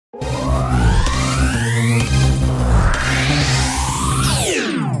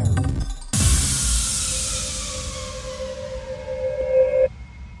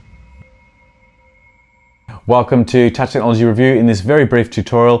Welcome to Touch Technology Review. In this very brief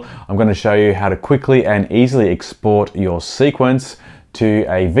tutorial, I'm going to show you how to quickly and easily export your sequence to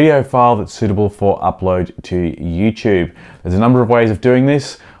a video file that's suitable for upload to YouTube. There's a number of ways of doing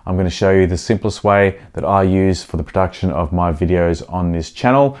this. I'm going to show you the simplest way that I use for the production of my videos on this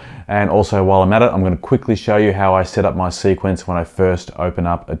channel. And also while I'm at it, I'm going to quickly show you how I set up my sequence when I first open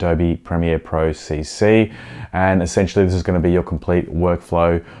up Adobe Premiere Pro CC. And essentially this is going to be your complete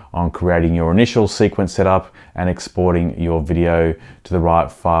workflow on creating your initial sequence setup and exporting your video to the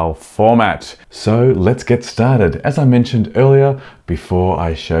right file format. So let's get started. As I mentioned earlier, before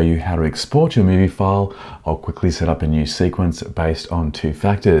I show you how to export your movie file, I'll quickly set up a new sequence based on two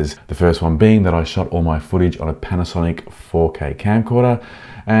factors. The first one being that I shot all my footage on a Panasonic 4K camcorder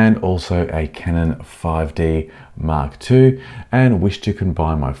and also a Canon 5D Mark II, and wish to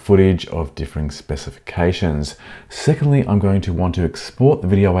combine my footage of differing specifications. Secondly, I'm going to want to export the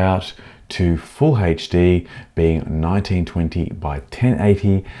video out to full HD, being 1920 by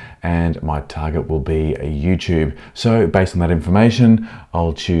 1080, and my target will be a YouTube. So based on that information,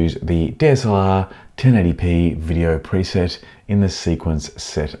 I'll choose the DSLR 1080p video preset in the sequence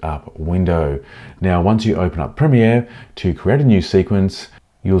setup window. Now, once you open up Premiere to create a new sequence,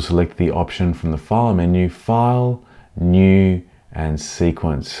 you'll select the option from the File menu, File, New, and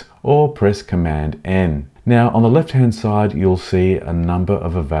Sequence, or press Command N. Now, on the left-hand side, you'll see a number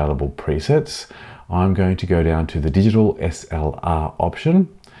of available presets. I'm going to go down to the Digital SLR option.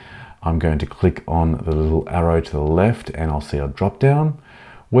 I'm going to click on the little arrow to the left and I'll see a drop-down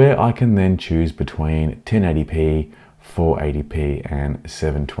where I can then choose between 1080p, 480p, and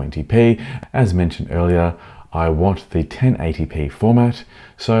 720p. As mentioned earlier, I want the 1080p format,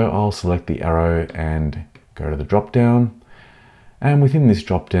 so I'll select the arrow and go to the drop-down. And within this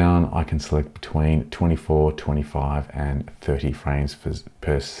drop-down, I can select between 24, 25, and 30 frames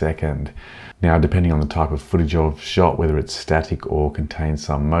per second. Now, depending on the type of footage you've shot, whether it's static or contains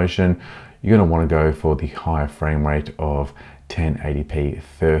some motion, you're going to want to go for the higher frame rate of 1080p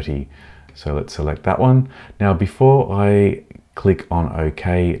 30. So let's select that one. Now, before I click on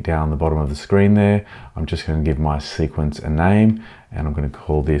OK down the bottom of the screen there, I'm just going to give my sequence a name, and I'm going to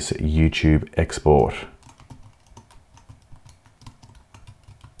call this YouTube Export.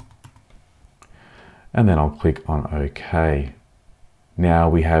 And then I'll click on OK. Now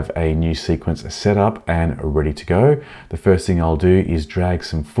we have a new sequence set up and ready to go. The first thing I'll do is drag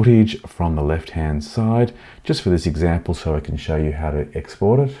some footage from the left-hand side, just for this example so I can show you how to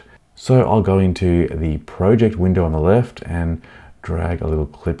export it. So I'll go into the project window on the left and drag a little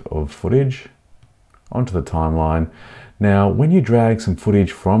clip of footage onto the timeline. Now, when you drag some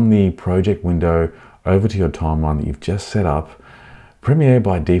footage from the project window over to your timeline that you've just set up, Premiere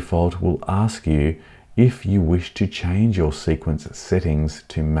by default will ask you if you wish to change your sequence settings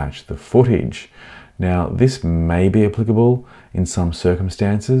to match the footage. Now, this may be applicable in some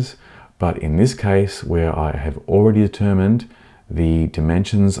circumstances, but in this case where I have already determined the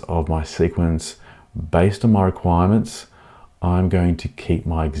dimensions of my sequence based on my requirements, I'm going to keep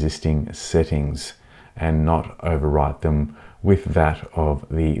my existing settings and not overwrite them with that of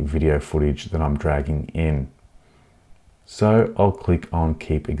the video footage that I'm dragging in. So I'll click on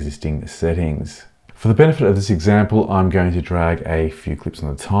Keep Existing Settings. For the benefit of this example, I'm going to drag a few clips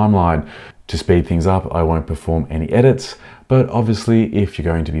on the timeline. To speed things up, I won't perform any edits, but obviously if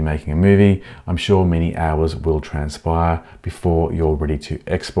you're going to be making a movie, I'm sure many hours will transpire before you're ready to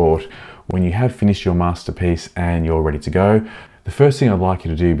export. When you have finished your masterpiece and you're ready to go, the first thing I'd like you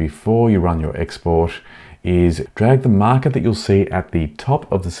to do before you run your export is drag the marker that you'll see at the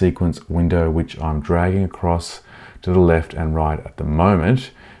top of the sequence window, which I'm dragging across to the left and right at the moment,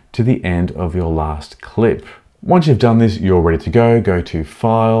 to the end of your last clip. Once you've done this, you're ready to go. Go to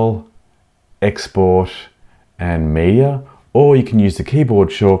File, Export, and Media, or you can use the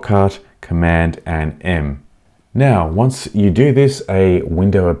keyboard shortcut Command and M. Now, once you do this, a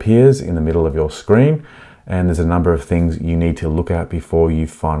window appears in the middle of your screen, and there's a number of things you need to look at before you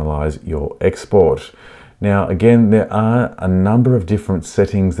finalize your export. Now, again, there are a number of different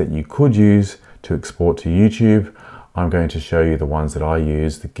settings that you could use to export to YouTube. I'm going to show you the ones that I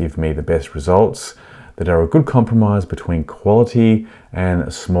use that give me the best results, that are a good compromise between quality and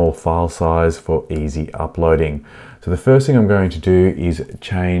a small file size for easy uploading. So the first thing I'm going to do is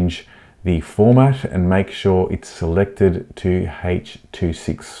change the format and make sure it's selected to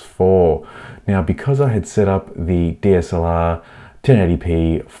H.264. Now, because I had set up the DSLR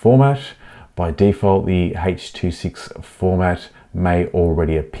 1080p format, by default the H.264 format may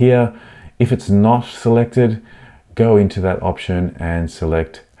already appear. If it's not selected, go into that option and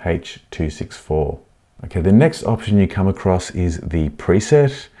select H.264. Okay, the next option you come across is the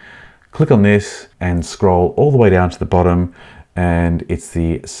preset. Click on this and scroll all the way down to the bottom, and it's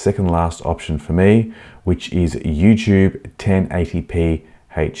the second last option for me, which is YouTube 1080p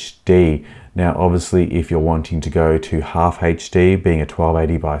HD. Now obviously if you're wanting to go to half HD, being a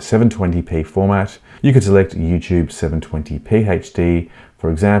 1280 by 720p format, you could select YouTube 720p HD,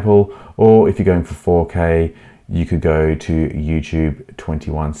 for example, or if you're going for 4K, you could go to YouTube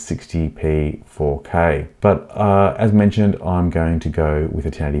 2160p 4K. But as mentioned, I'm going to go with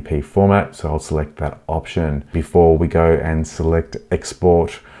a 1080p format, so I'll select that option. Before we go and select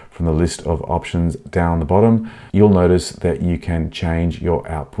export from the list of options down the bottom, you'll notice that you can change your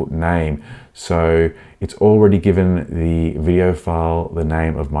output name. So it's already given the video file the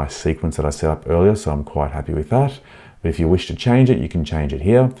name of my sequence that I set up earlier, so I'm quite happy with that. But if you wish to change it, you can change it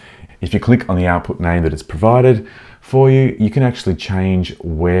here. If you click on the output name that it's provided for you, you can actually change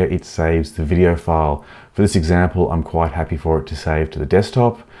where it saves the video file. For this example, I'm quite happy for it to save to the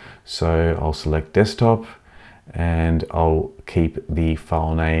desktop. So I'll select desktop and I'll keep the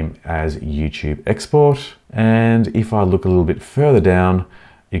file name as YouTube export. And if I look a little bit further down,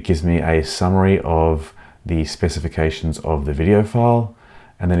 it gives me a summary of the specifications of the video file.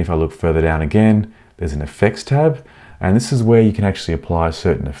 And then if I look further down again, there's an effects tab. And this is where you can actually apply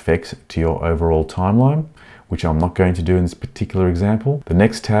certain effects to your overall timeline, which I'm not going to do in this particular example. The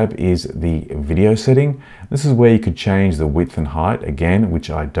next tab is the video setting. This is where you could change the width and height again, which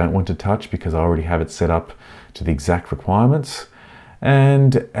I don't want to touch because I already have it set up to the exact requirements.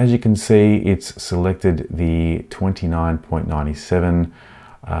 And as you can see, it's selected the 29.97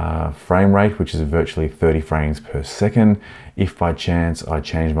 frame rate, which is virtually 30 frames per second. If by chance I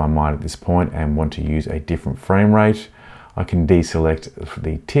change my mind at this point and want to use a different frame rate, I can deselect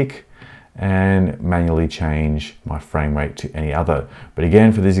the tick and manually change my frame rate to any other. But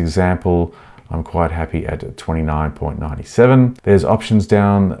again, for this example, I'm quite happy at 29.97. There's options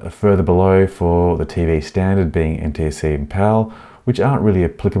down further below for the TV standard, being NTSC and PAL, which aren't really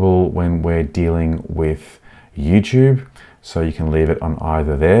applicable when we're dealing with YouTube, so you can leave it on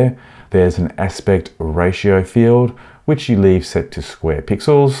either there. There's an aspect ratio field, which you leave set to square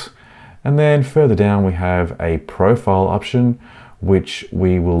pixels. And then further down we have a profile option, which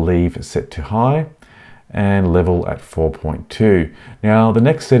we will leave set to high and level at 4.2. Now the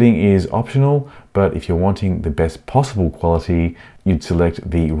next setting is optional, but if you're wanting the best possible quality, you'd select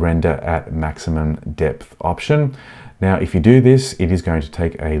the render at maximum depth option. Now, if you do this, it is going to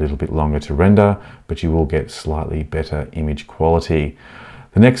take a little bit longer to render, but you will get slightly better image quality.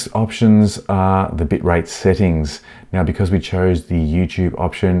 The next options are the bitrate settings. Now, because we chose the YouTube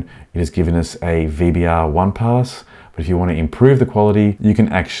option, it has given us a VBR 1 pass, but if you want to improve the quality, you can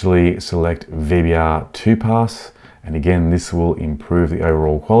actually select VBR 2 pass. And again, this will improve the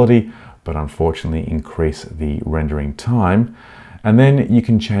overall quality, but unfortunately increase the rendering time. And then you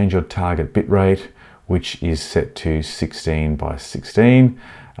can change your target bitrate, which is set to 16 by 16.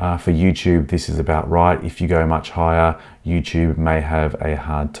 For YouTube, this is about right. If you go much higher, YouTube may have a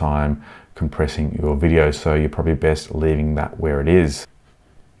hard time compressing your video, so you're probably best leaving that where it is.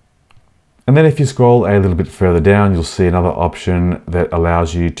 And then if you scroll a little bit further down, you'll see another option that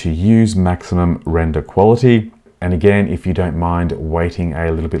allows you to use maximum render quality. And again, if you don't mind waiting a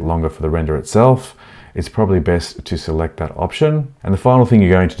little bit longer for the render itself, it's probably best to select that option. And the final thing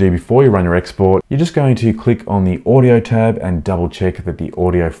you're going to do before you run your export, you're just going to click on the audio tab and double check that the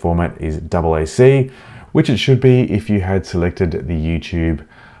audio format is AAC, which it should be if you had selected the YouTube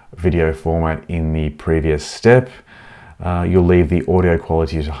video format in the previous step. You'll leave the audio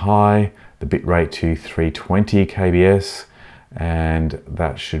quality to high, the bitrate to 320 kbs, and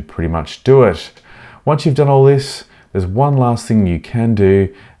that should pretty much do it. Once you've done all this, there's one last thing you can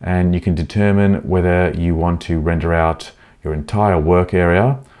do, and you can determine whether you want to render out your entire work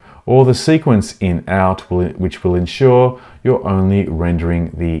area or the sequence in out, which will ensure you're only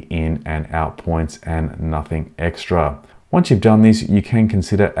rendering the in and out points and nothing extra. Once you've done this, you can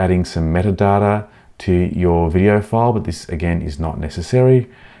consider adding some metadata to your video file, but this again is not necessary.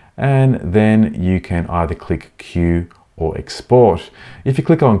 And then you can either click queue or export. If you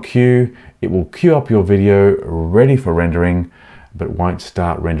click on queue, it will queue up your video ready for rendering, but won't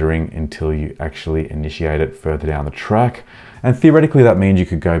start rendering until you actually initiate it further down the track. And theoretically, that means you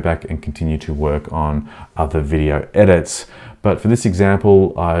could go back and continue to work on other video edits. But for this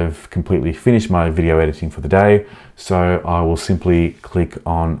example, I've completely finished my video editing for the day. So I will simply click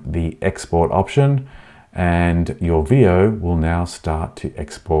on the export option, and your video will now start to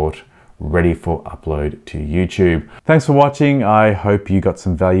export, ready for upload to YouTube. Thanks for watching. I hope you got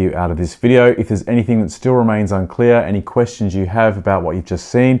some value out of this video. If there's anything that still remains unclear, any questions you have about what you've just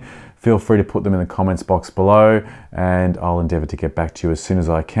seen, feel free to put them in the comments box below and I'll endeavor to get back to you as soon as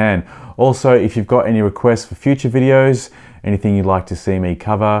I can. Also, if you've got any requests for future videos, anything you'd like to see me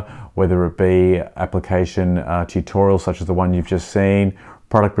cover, whether it be application tutorials such as the one you've just seen,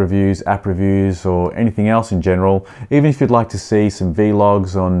 product reviews, app reviews, or anything else in general, even if you'd like to see some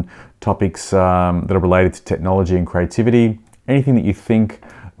vlogs on topics that are related to technology and creativity, anything that you think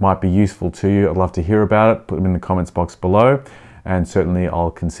might be useful to you, I'd love to hear about it. Put them in the comments box below and certainly I'll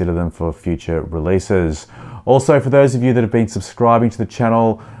consider them for future releases. Also, for those of you that have been subscribing to the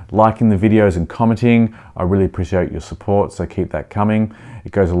channel, liking the videos and commenting, I really appreciate your support, so keep that coming.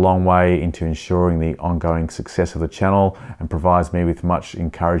 It goes a long way into ensuring the ongoing success of the channel and provides me with much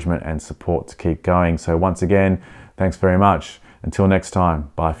encouragement and support to keep going. So once again, thanks very much. Until next time,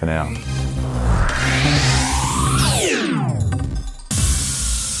 bye for now.